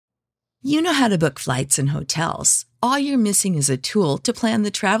You know how to book flights and hotels. All you're missing is a tool to plan the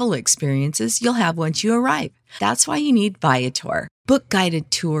travel experiences you'll have once you arrive. That's why you need Viator. Book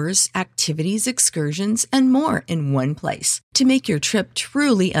guided tours, activities, excursions, and more in one place to make your trip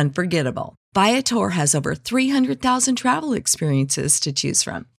truly unforgettable. Viator has over 300,000 travel experiences to choose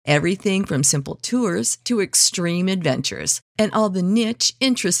from. Everything from simple tours to extreme adventures and all the niche,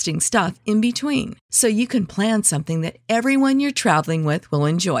 interesting stuff in between. So you can plan something that everyone you're traveling with will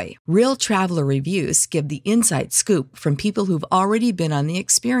enjoy. Real traveler reviews give the inside scoop from people who've already been on the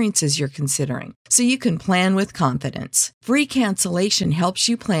experiences you're considering. So you can plan with confidence. Free cancellation helps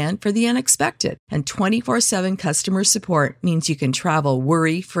you plan for the unexpected. And 24/7 customer support means you can travel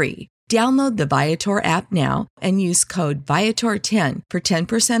worry-free. Download the Viator app now and use code Viator10 for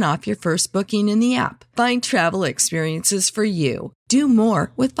 10% off your first booking in the app. Find travel experiences for you. Do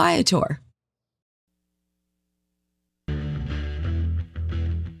more with Viator.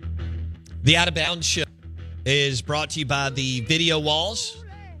 The Out of Bounds Show is brought to you by the Video Walls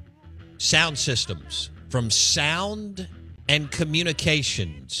Sound Systems from Sound and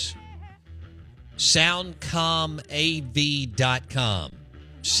Communications. SoundcomAV.com.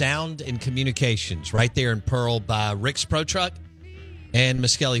 Sound and Communications, right there in Pearl by Rick's Pro Truck and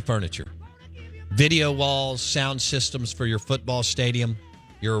Muskelly Furniture. Video walls, sound systems for your football stadium,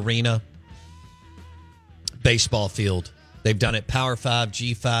 your arena, baseball field. They've done it Power 5,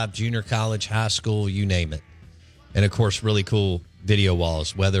 G5, junior college, high school, you name it. And, of course, really cool video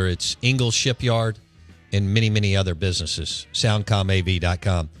walls, whether it's Ingalls Shipyard and many, many other businesses.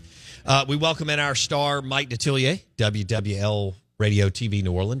 SoundcomAV.com. We welcome in our star, Mike Detillier, WWL Radio TV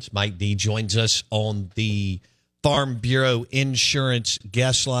New Orleans. Mike D joins us on the Farm Bureau Insurance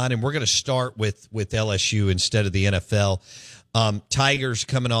guest line, and we're going to start with LSU instead of the NFL. Tigers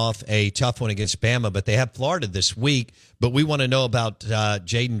coming off a tough one against Bama, but they have Florida this week. But we want to know about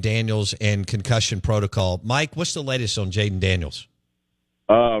Jayden Daniels and concussion protocol. Mike, what's the latest on Jayden Daniels?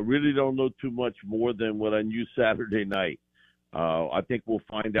 Really don't know too much more than what I knew Saturday night. I think we'll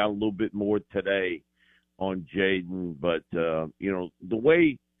find out a little bit more today on Jayden, but the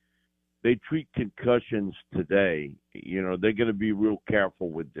way they treat concussions today, they're going to be real careful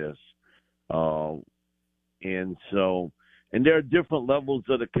with this, and there are different levels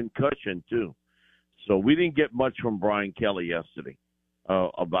of the concussion too. So we didn't get much from Brian Kelly yesterday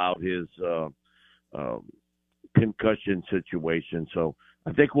about his concussion situation. So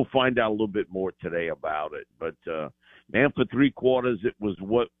I think we'll find out a little bit more today about it, but. Man, for 3 quarters, it was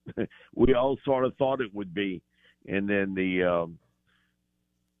what we all sort of thought it would be. And then the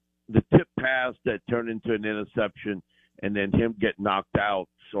tip pass that turned into an interception and then him get knocked out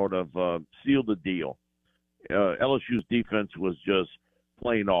sort of sealed the deal. LSU's defense was just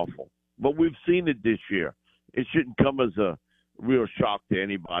plain awful. But we've seen it this year. It shouldn't come as a real shock to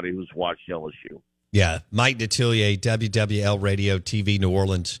anybody who's watched LSU. Yeah, Mike Detillier, WWL Radio TV New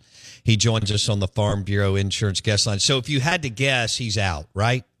Orleans. He joins us on the Farm Bureau Insurance guest line. So if you had to guess, he's out,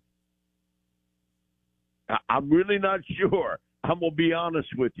 right? I'm really not sure. I'm going to be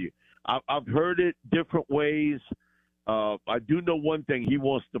honest with you. I've heard it different ways. I do know one thing. He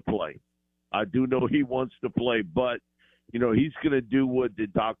wants to play. I do know he wants to play, but, he's going to do what the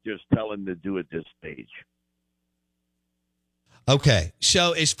doctors tell him to do at this stage. Okay,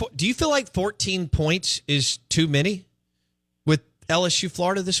 so do you feel like 14 points is too many with LSU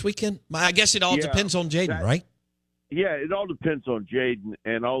Florida this weekend? I guess it all depends on Jayden, right? Yeah, it all depends on Jayden,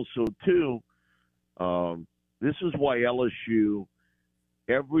 and also too, this is why LSU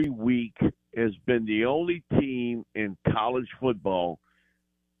every week has been the only team in college football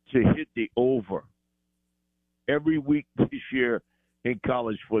to hit the over every week this year in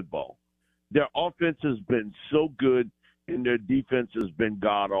college football. Their offense has been so good. And their defense has been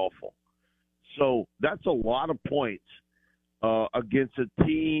god-awful. So that's a lot of points against a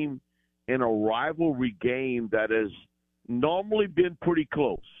team in a rivalry game that has normally been pretty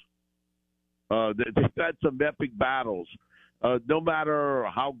close. They've had some epic battles, no matter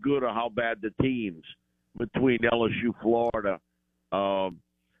how good or how bad the teams between LSU, Florida. A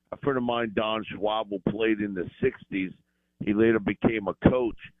friend of mine, Don Schwab, who played in the 60s. He later became a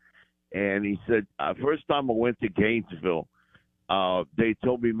coach. And he said, first time I went to Gainesville, they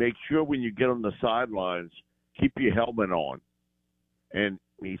told me, make sure when you get on the sidelines, keep your helmet on. And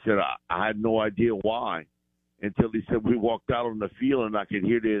he said, I had no idea why until he said we walked out on the field and I could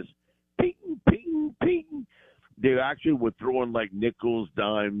hear this ping, ping, ping. They actually were throwing like nickels,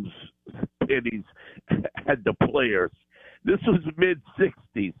 dimes, pennies at the players. This was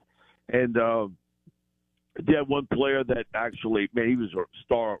mid-60s. And They had one player that actually, man, he was a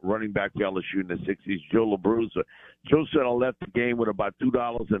star running back for LSU in the 60s, Joe LaBrusa. Joe said I left the game with about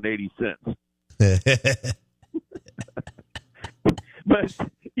 $2.80. But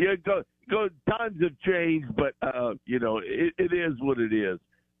times have changed, but it is what it is.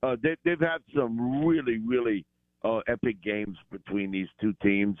 They've had some really, really epic games between these two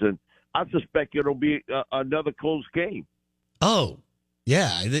teams, and I suspect it'll be another close game. Oh,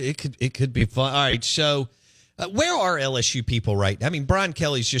 yeah, it could be fun. All right, so where are LSU people right now? I mean, Brian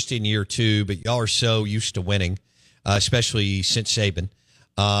Kelly's just in year 2, but y'all are so used to winning, especially since Saban.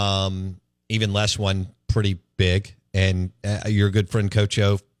 Even Les won pretty big, and your good friend Coach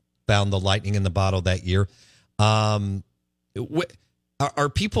O found the lightning in the bottle that year. Are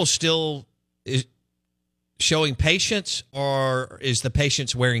people still showing patience, or is the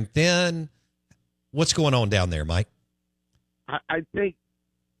patience wearing thin? What's going on down there, Mike? I think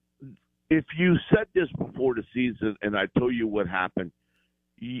if you said this before the season and I told you what happened,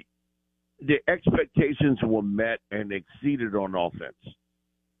 the expectations were met and exceeded on offense.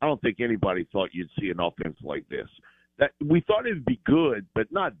 I don't think anybody thought you'd see an offense like this. That we thought it would be good,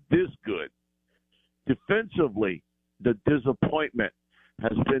 but not this good. Defensively, the disappointment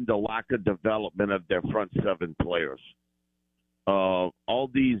has been the lack of development of their front 7 players. All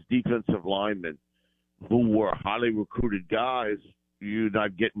these defensive linemen who were highly recruited guys, you're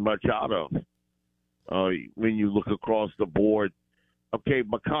not getting much out of when you look across the board. Okay,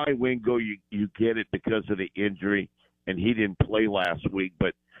 Mekhi Wingo, you get it because of the injury, and he didn't play last week,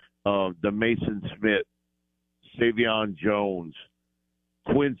 but the Mason Smith, Savion Jones,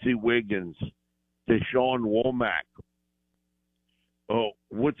 Quincy Wiggins, Deshaun Womack.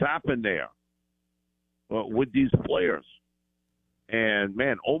 What's happened there with these players? And,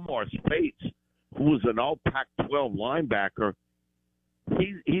 man, Omar Spates, who was an all-Pac-12 linebacker,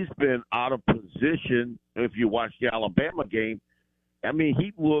 he's been out of position. If you watch the Alabama game, I mean,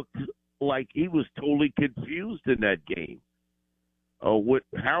 he looked like he was totally confused in that game. With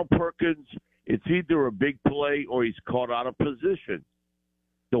Harold Perkins, it's either a big play or he's caught out of position.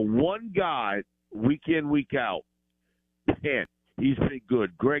 The one guy, week in, week out, Penn, he's been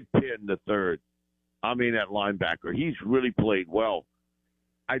good. Greg Penn, the third. I mean, that linebacker. He's really played well.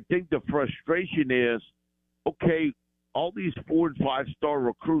 I think the frustration is, okay, all these 4- and 5-star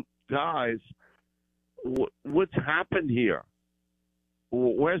recruit guys, what's happened here?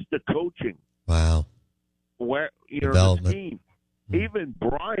 Where's the coaching? Wow. Where, the team? Even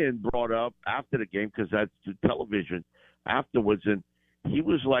Brian brought up after the game, because that's to television afterwards, and he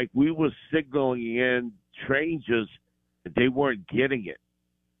was like, we were signaling in changes, that they weren't getting it.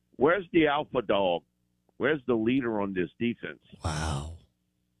 Where's the alpha dog? Where's the leader on this defense? Wow.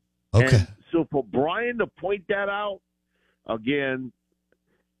 Okay. And so for Brian to point that out, again,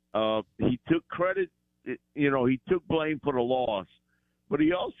 he took credit, he took blame for the loss, but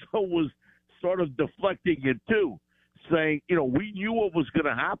he also was sort of deflecting it too, saying, we knew what was going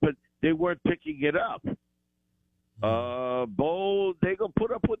to happen. They weren't picking it up. Bo, they're going to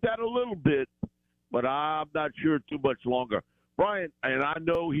put up with that a little bit, but I'm not sure too much longer. Brian, and I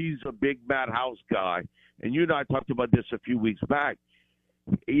know he's a big Matt House guy, and you and I talked about this a few weeks back.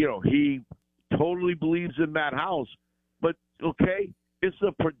 He totally believes in Matt House, but, okay, it's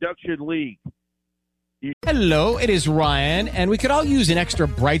a production league. Hello, it is Ryan, and we could all use an extra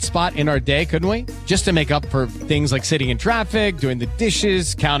bright spot in our day, couldn't we? Just to make up for things like sitting in traffic, doing the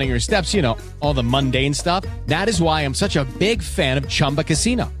dishes, counting your steps, all the mundane stuff. That is why I'm such a big fan of Chumba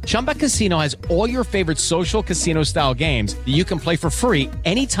Casino. Chumba Casino has all your favorite social casino-style games that you can play for free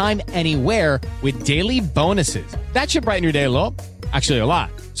anytime, anywhere with daily bonuses. That should brighten your day a little. Actually, a lot.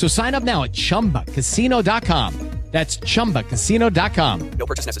 So sign up now at ChumbaCasino.com. That's ChumbaCasino.com. No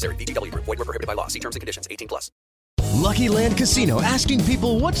purchase necessary. VGW Group. Void where prohibited by law. See terms and conditions. 18+. Lucky Land Casino, asking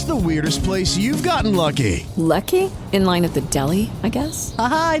people, what's the weirdest place you've gotten lucky? Lucky? In line at the deli, I guess?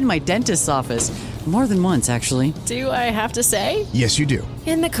 Aha, in my dentist's office. More than once, actually. Do I have to say? Yes, you do.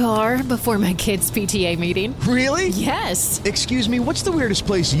 In the car before my kids' PTA meeting. Really? Yes. Excuse me, what's the weirdest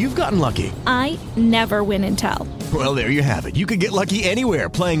place you've gotten lucky? I never win and tell. Well, there you have it. You can get lucky anywhere,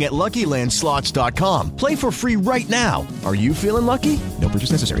 playing at LuckyLandSlots.com. Play for free right now. Are you feeling lucky? No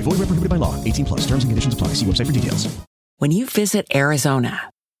purchase necessary. Void where prohibited by law. 18+. Terms and conditions apply. See website for details. When you visit Arizona,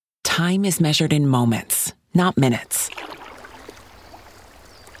 time is measured in moments, not minutes.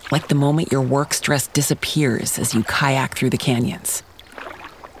 Like the moment your work stress disappears as you kayak through the canyons.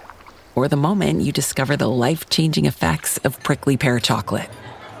 Or the moment you discover the life-changing effects of prickly pear chocolate.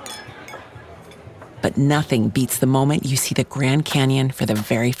 But nothing beats the moment you see the Grand Canyon for the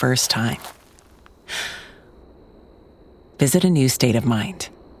very first time. Visit a new state of mind.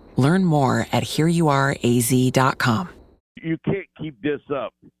 Learn more at hereyouareaz.com. You can't keep this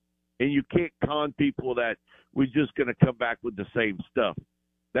up, and you can't con people that we're just going to come back with the same stuff.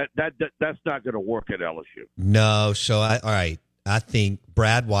 That's not going to work at LSU. No, all right. I think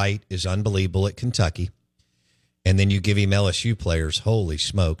Brad White is unbelievable at Kentucky, and then you give him LSU players. Holy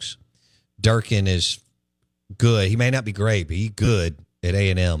smokes. Durkin is good. He may not be great, but he's good at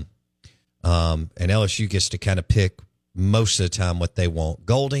A&M. And LSU gets to kind of pick most of the time what they want.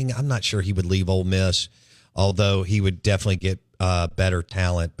 Golding, I'm not sure he would leave Ole Miss, although he would definitely get better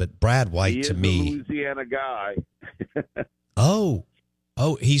talent. But Brad White, to me, a Louisiana guy. Oh,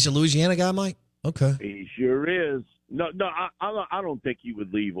 he's a Louisiana guy, Mike? Okay. He sure is. No, I don't think he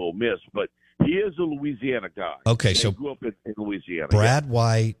would leave Ole Miss, but he is a Louisiana guy. Okay, so grew up in Louisiana. Brad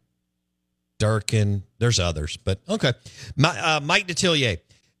White, Durkin, there's others, but okay. Mike Detillier,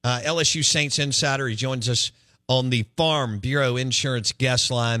 LSU Saints insider. He joins us on the Farm Bureau Insurance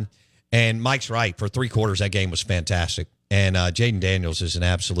guest line. And Mike's right. For 3 quarters, that game was fantastic. And Jayden Daniels is an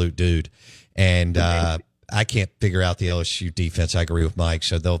absolute dude. And I can't figure out the LSU defense. I agree with Mike,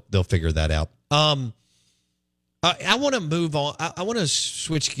 so they'll figure that out. I want to move on. I want to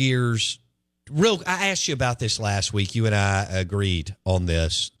switch gears. I asked you about this last week. You and I agreed on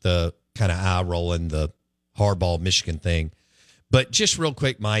this, the kind of eye rolling, the hardball Michigan thing. But just real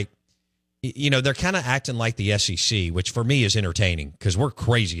quick, Mike, they're kind of acting like the SEC, which for me is entertaining because we're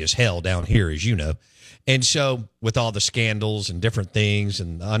crazy as hell down here, as you know. And so with all the scandals and different things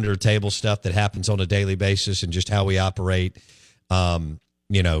and under the table stuff that happens on a daily basis and just how we operate,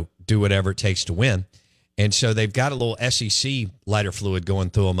 do whatever it takes to win. And so they've got a little SEC lighter fluid going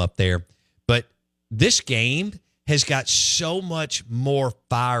through them up there. But this game has got so much more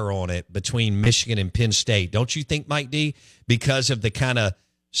fire on it between Michigan and Penn State. Don't you think, Mike D? Because of the kind of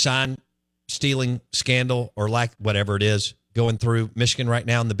sign stealing scandal or whatever it is going through Michigan right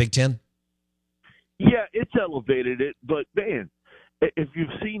now in the Big Ten? Yeah, it's elevated it. But, man, if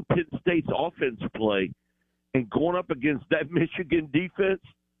you've seen Penn State's offense play and going up against that Michigan defense,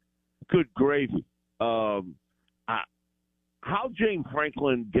 good gravy. How James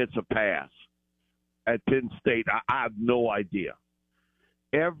Franklin gets a pass at Penn State, I have no idea.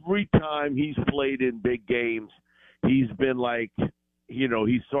 Every time he's played in big games, he's been like,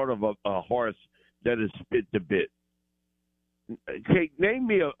 he's sort of a horse that is spit to bit. Okay, name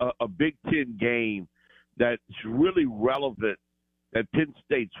me a Big Ten game that's really relevant that Penn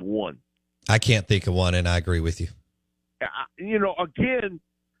State's won. I can't think of one, and I agree with you. Again,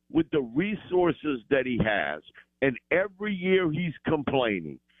 with the resources that he has, and every year he's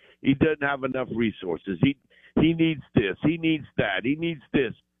complaining he doesn't have enough resources. He needs this. He needs that. He needs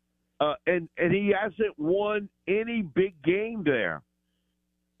this. And he hasn't won any big game there.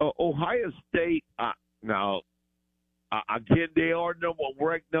 Ohio State, now, again, they are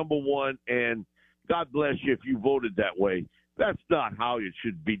ranked number 1, and God bless you if you voted that way. That's not how it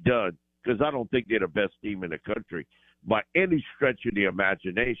should be done, because I don't think they're the best team in the country by any stretch of the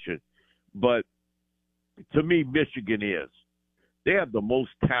imagination. But to me, Michigan is. They have the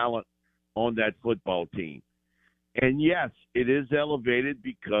most talent on that football team. And, yes, it is elevated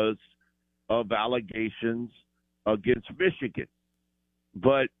because of allegations against Michigan.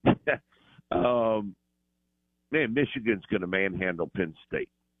 But, Michigan's going to manhandle Penn State.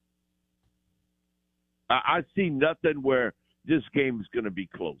 I see nothing where this game is going to be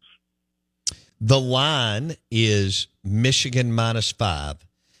close. The line is Michigan -5,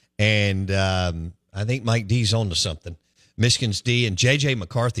 and I think Mike D's on to something. Michigan's D, and J.J.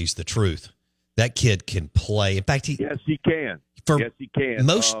 McCarthy's the truth. That kid can play. In fact, yes, he can. Yes, he can.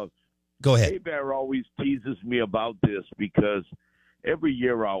 Go ahead. Bear always teases me about this because every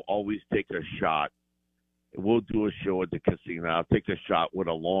year I'll always take a shot. We'll do a show at the casino. I'll take a shot with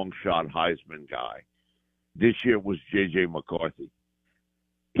a long shot Heisman guy. This year was J.J. McCarthy.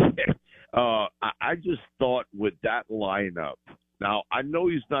 I just thought with that lineup, now I know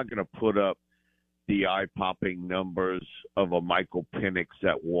he's not going to put up the eye-popping numbers of a Michael Penix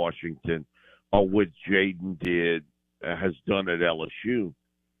at Washington or what Jayden has done at LSU,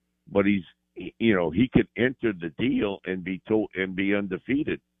 but he could enter the deal and be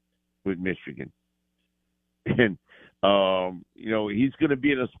undefeated with Michigan. And he's going to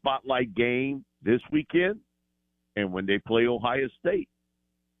be in a spotlight game this weekend and when they play Ohio State.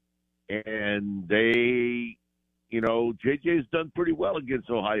 And JJ's done pretty well against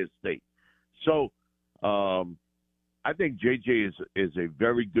Ohio State. So I think JJ is a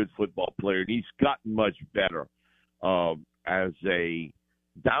very good football player, and he's gotten much better as a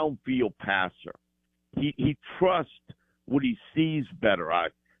downfield passer. He trusts what he sees better.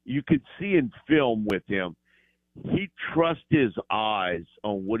 You could see in film with him, he trusts his eyes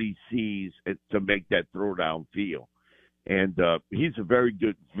on what he sees to make that throw downfield. And he's a very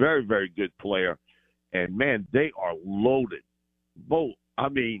good, very, very good player. And, man, they are loaded. Both. I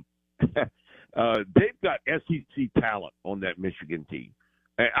mean, they've got SEC talent on that Michigan team.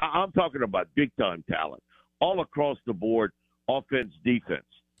 And I'm talking about big-time talent all across the board, offense, defense.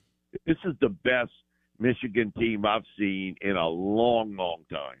 This is the best Michigan team I've seen in a long, long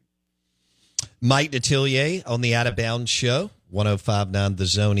time. Mike Detillier on the Out of Bounds show, 105.9 The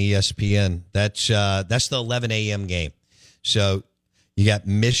Zone ESPN. That's the 11 a.m. game. So you got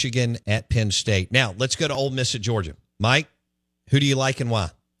Michigan at Penn State. Now, let's go to Ole Miss at Georgia. Mike, who do you like and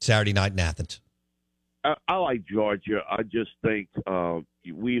why? Saturday night in Athens. I like Georgia. I just think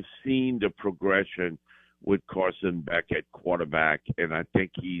we've seen the progression with Carson Beck at quarterback, and I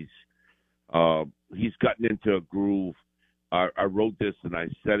think he's gotten into a groove. I wrote this and I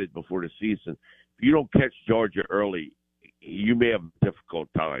said it before the season. If you don't catch Georgia early, you may have a difficult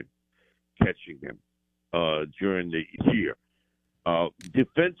time catching them during the year.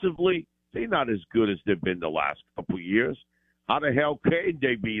 Defensively, they're not as good as they've been the last couple of years. How the hell can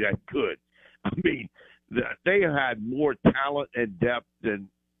they be that good? I mean, they had more talent and depth than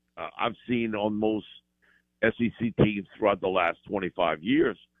I've seen on most SEC teams throughout the last 25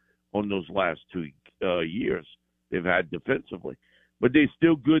 years on those last 2 years they've had defensively. But they're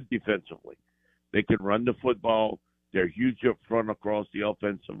still good defensively. They can run the football. They're huge up front across the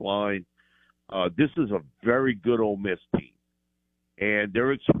offensive line. This is a very good Ole Miss team. And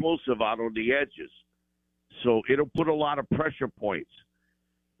they're explosive out on the edges. So it'll put a lot of pressure points.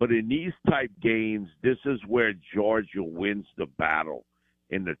 But in these type games, this is where Georgia wins the battle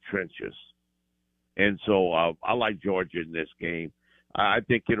in the trenches. And so I like Georgia in this game. I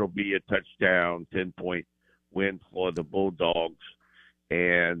think it'll be a touchdown, 10-point win for the Bulldogs.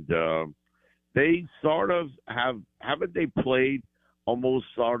 And they sort of haven't they played almost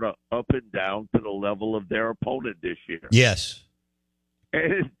sort of up and down to the level of their opponent this year? Yes.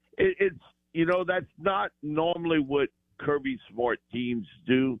 And it's, that's not normally what Kirby Smart teams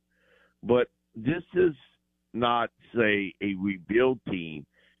do, but this is not, say, a rebuild team.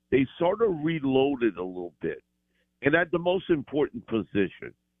 They sort of reloaded a little bit. And at the most important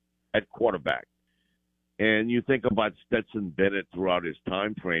position, at quarterback. And you think about Stetson Bennett throughout his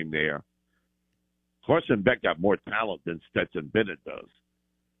time frame there. Carson Beck got more talent than Stetson Bennett does.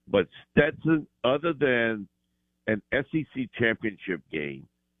 But Stetson, other than an SEC championship game,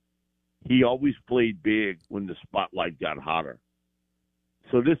 he always played big when the spotlight got hotter.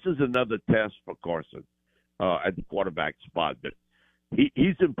 So this is another test for Carson at the quarterback spot. But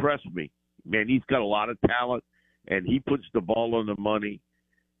he's impressed me. Man, he's got a lot of talent, and he puts the ball on the money.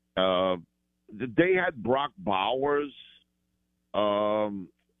 They had Brock Bowers.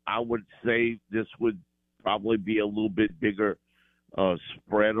 I would say this would probably be a little bit bigger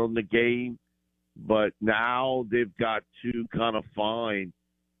spread on the game. But now they've got to kind of find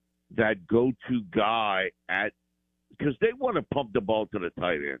that go-to guy because they want to pump the ball to the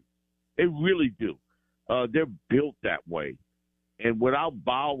tight end. They really do. They're built that way. And without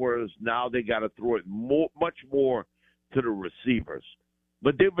Bowers, now they got to throw it much more to the receivers.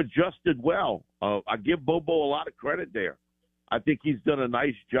 But they've adjusted well. I give Bobo a lot of credit there. I think he's done a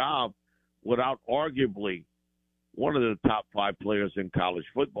nice job without arguably one of the top 5 players in college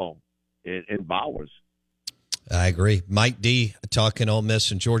football in Bowers. I agree. Mike D. talking Ole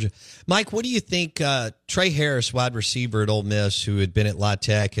Miss and Georgia. Mike, what do you think? Trey Harris, wide receiver at Ole Miss, who had been at La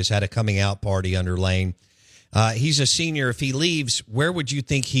Tech, has had a coming out party under Lane. He's a senior. If he leaves, where would you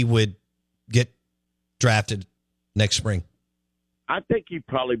think he would get drafted next spring? I think he'd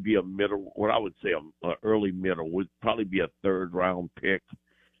probably be a middle, what I would say an early middle, would probably be a 3rd-round pick.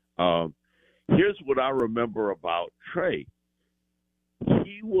 Here's what I remember about Trey.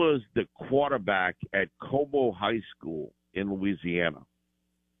 He was the quarterback at Como High School in Louisiana.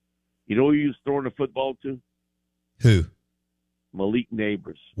 You know who he was throwing the football to? Who? Malik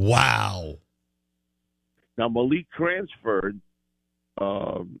Neighbors. Wow. Now, Malik transferred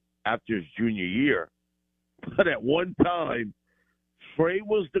after his junior year, but at one time, Trey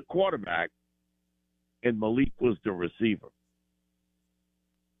was the quarterback and Malik was the receiver.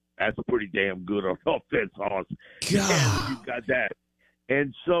 That's pretty damn good on offense, Hoss. God. You got that.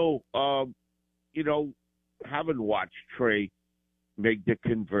 And so, having watched Trey make the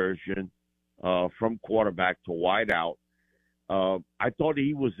conversion from quarterback to wideout, I thought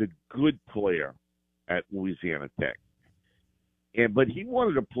he was a good player at Louisiana Tech. But he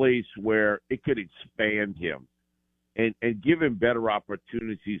wanted a place where it could expand him and give him better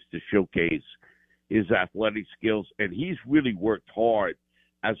opportunities to showcase his athletic skills. And he's really worked hard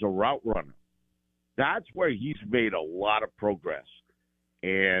as a route runner. That's where he's made a lot of progress.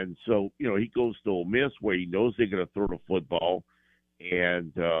 And so, he goes to Ole Miss where he knows they're going to throw the football.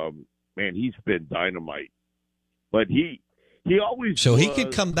 And, man, he's been dynamite. But he always So he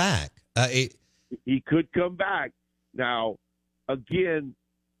could come back. He could come back. Now, again,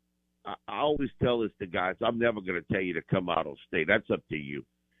 I always tell this to guys, I'm never going to tell you to come out of state. That's up to you.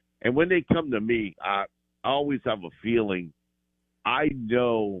 And when they come to me, I always have a feeling I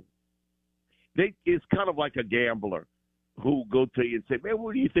know it's kind of like a gambler who go to you and say, man,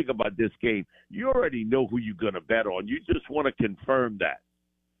 what do you think about this game? You already know who you're going to bet on. You just want to confirm that.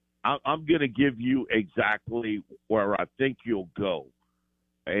 I'm going to give you exactly where I think you'll go.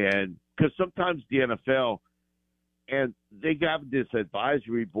 And because sometimes the NFL, and they have this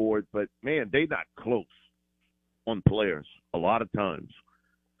advisory board, but, man, they're not close on players a lot of times.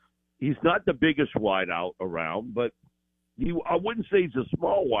 He's not the biggest wideout around, but I wouldn't say he's a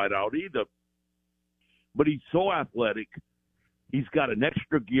small wideout either. But he's so athletic. He's got an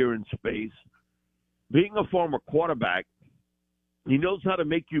extra gear in space. Being a former quarterback, he knows how to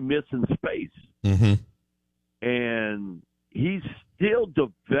make you miss in space. Mm-hmm. And he's still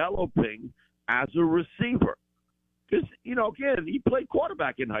developing as a receiver. Because, again, he played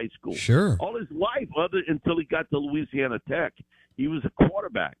quarterback in high school. Sure. All his life, until he got to Louisiana Tech, he was a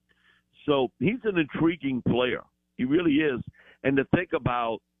quarterback. So he's an intriguing player. He really is. And to think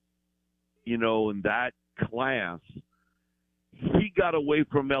about, in that class, he got away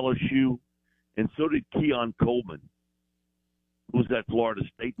from LSU, and so did Keon Coleman, who's at Florida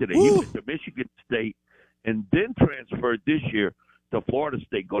State today. He went to Michigan State and then transferred this year to Florida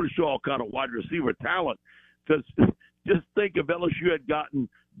State. Go to show all kind of wide receiver talent. Because just think if LSU had gotten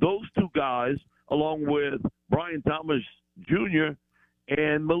those two guys along with Brian Thomas Jr.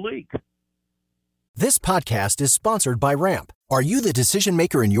 and Malik. This podcast is sponsored by Ramp. Are you the decision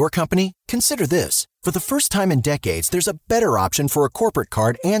maker in your company? Consider this. For the first time in decades, there's a better option for a corporate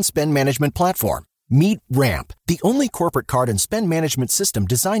card and spend management platform. Meet Ramp, the only corporate card and spend management system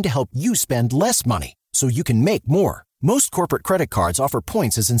designed to help you spend less money so you can make more. Most corporate credit cards offer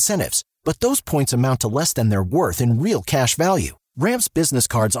points as incentives, but those points amount to less than their worth in real cash value. Ramp's business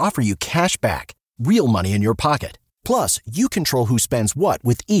cards offer you cash back, real money in your pocket. Plus, you control who spends what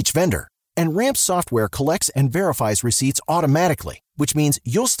with each vendor. And Ramp software collects and verifies receipts automatically, which means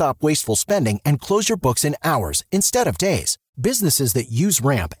you'll stop wasteful spending and close your books in hours instead of days. Businesses that use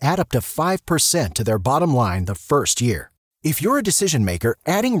Ramp add up to 5% to their bottom line the first year. If you're a decision maker,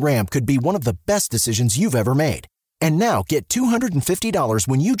 adding Ramp could be one of the best decisions you've ever made. And now get $250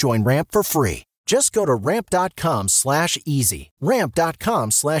 when you join Ramp for free. Just go to ramp.com/easy.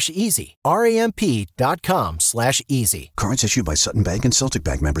 Ramp.com/easy. RAMP.com/easy. Cards issued by Sutton Bank and Celtic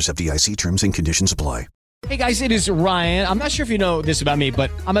Bank, members of FDIC. Terms and conditions apply. Hey guys, it is Ryan. I'm not sure if you know this about me,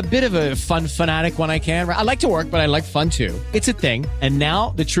 but I'm a bit of a fun fanatic when I can. I like to work, but I like fun too. It's a thing. And now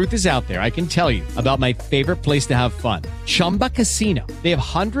the truth is out there. I can tell you about my favorite place to have fun. Chumba Casino. They have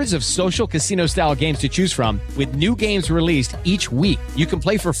hundreds of social casino style games to choose from with new games released each week. You can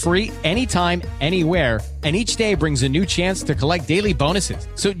play for free anytime, anywhere. And each day brings a new chance to collect daily bonuses.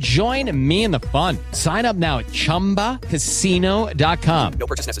 So join me in the fun. Sign up now at ChumbaCasino.com. No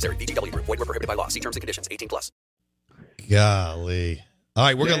purchase necessary. VGW. Void where prohibited by law. See terms and conditions. 18+. Golly. All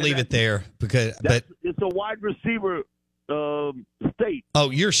right, we're going to leave it there because it's a wide receiver state. Oh,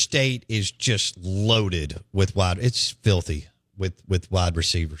 your state is just loaded with it's filthy with wide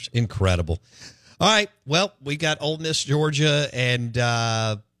receivers. Incredible. All right, well, we got Ole Miss, Georgia, and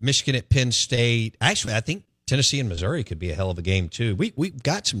Michigan at Penn State. Actually, I think Tennessee and Missouri could be a hell of a game too. We've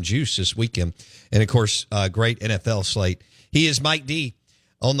got some juice this weekend, and of course, great NFL slate. He is Mike D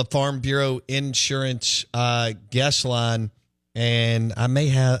on the Farm Bureau Insurance guest line, and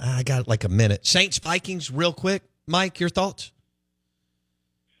I got like a minute. Saints Vikings, real quick. Mike, your thoughts?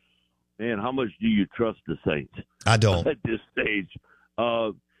 Man, how much do you trust the Saints? I don't at this stage.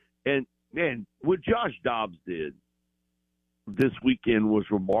 And man, what Josh Dobbs did this weekend was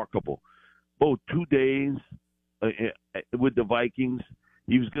remarkable. Both 2 days with the Vikings,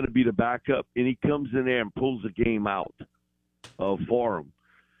 he was going to be the backup, and he comes in there and pulls the game out for him.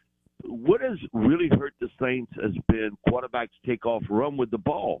 What has really hurt the Saints has been quarterbacks take off, run with the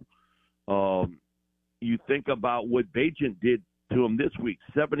ball. You think about what Bajent did to him this week,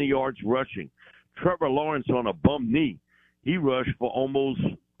 70 yards rushing. Trevor Lawrence on a bum knee. He rushed for almost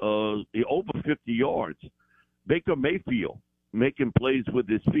over 50 yards. Baker Mayfield making plays with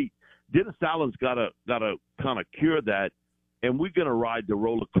his feet. Dennis Allen's got to kind of cure that, and we're going to ride the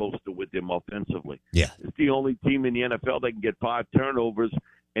roller coaster with him offensively. Yeah. It's the only team in the NFL that can get 5 turnovers,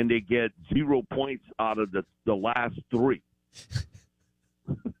 and they get 0 points out of the last 3.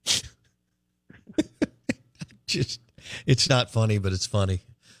 It's not funny, but it's funny.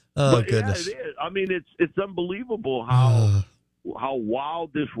 Oh, but goodness. Yeah, it is. I mean, it's unbelievable how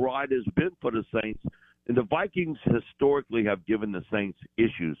wild this ride has been for the Saints. And the Vikings historically have given the Saints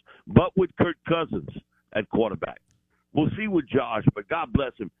issues, but with Kirk Cousins at quarterback. We'll see with Josh, but God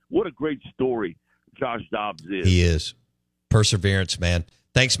bless him. What a great story Josh Dobbs is. He is. Perseverance, man.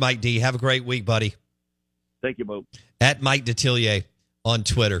 Thanks, Mike D. Have a great week, buddy. Thank you, Bo. At Mike Detillier on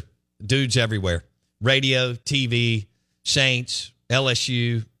Twitter. Dudes everywhere. Radio, TV, Saints,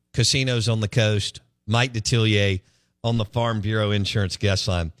 LSU, casinos on the coast. Mike Detillier on the Farm Bureau Insurance guest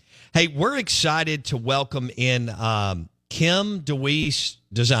line. Hey, we're excited to welcome in Kim DeWeese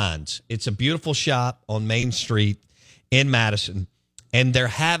Designs. It's a beautiful shop on Main Street in Madison, and they're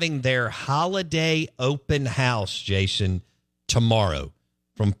having their holiday open house, Jason, tomorrow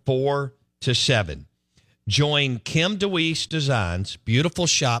from 4 to 7. Join Kim DeWeese Designs, beautiful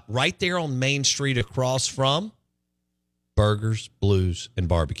shop right there on Main Street across from Burgers, Blues, and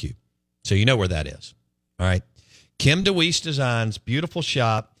Barbecue. So you know where that is. All right. Kim DeWeese Designs, beautiful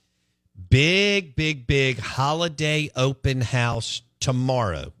shop, big holiday open house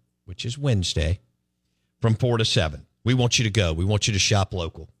tomorrow, which is Wednesday, from 4 to 7. We want you to go. We want you to shop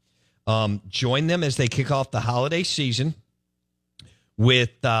local. Join them as they kick off the holiday season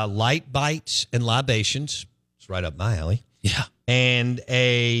with light bites and libations. It's right up my alley. Yeah. And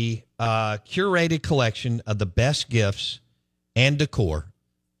a curated collection of the best gifts and decor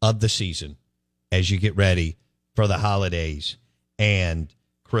of the season as you get ready for the holidays and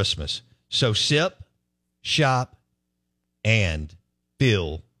Christmas. So sip, shop, and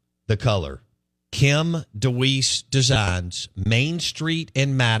feel the color. Kim DeWeese Designs, Main Street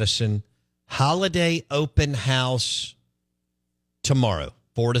in Madison, holiday open house tomorrow,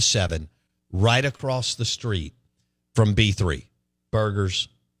 4 to 7, right across the street from B3, Burgers,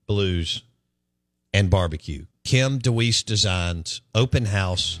 Blues, and Barbecue. Kim DeWeese Designs, open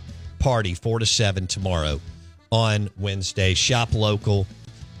house party, 4 to 7 tomorrow on Wednesday. Shop local,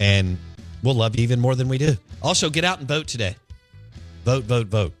 and we'll love you even more than we do. Also, get out and vote today. Vote, vote,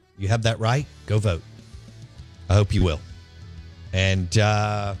 vote. You have that right? Go vote. I hope you will. And,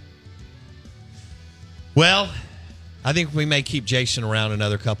 well, I think we may keep Jason around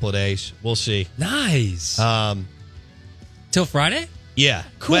another couple of days. We'll see. Nice. Till Friday? Yeah.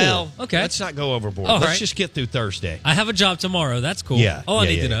 Cool. Well, okay. Let's not go overboard. All Let's right. just get through Thursday. I have a job tomorrow. That's cool. Yeah. I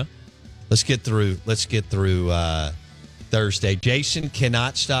need to know. Let's get through Thursday. Jason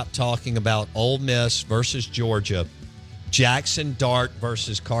cannot stop talking about Ole Miss versus Georgia, Jackson Dart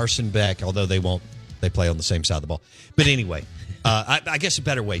versus Carson Beck, although they play on the same side of the ball. But anyway, I guess a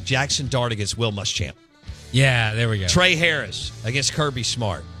better way, Jackson Dart against Will Muschamp. Yeah, there we go. Trey Harris against Kirby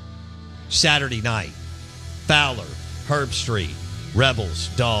Smart. Saturday night, Fowler, Herb Street, Rebels,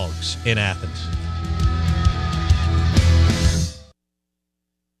 Dogs in Athens.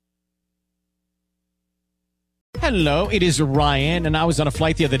 Hello, it is Ryan, and I was on a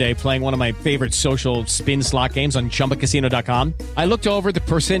flight the other day playing one of my favorite social spin slot games on ChumbaCasino.com. I looked over the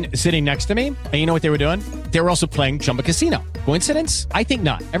person sitting next to me, and you know what they were doing? They were also playing Chumba Casino. Coincidence? I think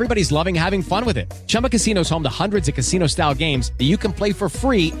not. Everybody's loving having fun with it. Chumba Casino is home to hundreds of casino-style games that you can play for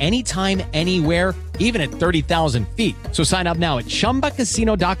free anytime, anywhere, even at 30,000 feet. So sign up now at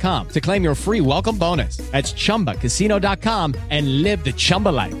ChumbaCasino.com to claim your free welcome bonus. That's ChumbaCasino.com and live the Chumba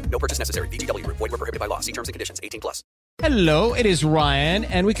life. No purchase necessary. VGW. Void where prohibited by law. See terms and conditions. 18+. Hello, it is Ryan,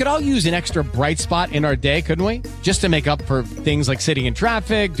 and we could all use an extra bright spot in our day, couldn't we? Just to make up for things like sitting in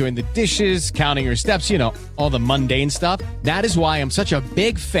traffic, doing the dishes, counting your steps, you know, all the mundane stuff. That is why I'm such a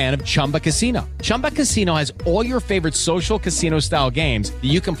big fan of Chumba Casino. Chumba Casino has all your favorite social casino-style games that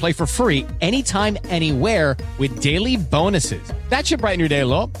you can play for free anytime, anywhere with daily bonuses. That should brighten your day a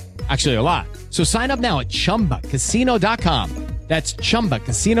little. Actually, a lot. So sign up now at ChumbaCasino.com. That's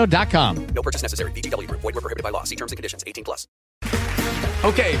ChumbaCasino.com. No purchase necessary. VGW. Void where prohibited by law. See terms and conditions. 18+.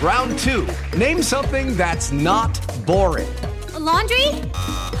 Okay, round two. Name something that's not boring. A laundry?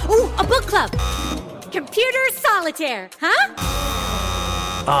 Ooh, a book club. Computer solitaire, huh?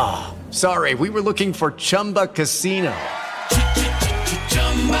 Ah, sorry. We were looking for Chumba Casino.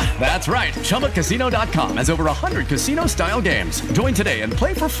 That's right. ChumbaCasino.com has over 100 casino-style games. Join today and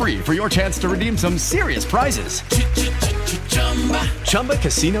play for free for your chance to redeem some serious prizes.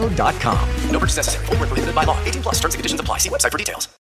 ChumbaCasino.com. No purchase necessary. Void where prohibited by law. 18+. Terms and conditions apply. See website for details.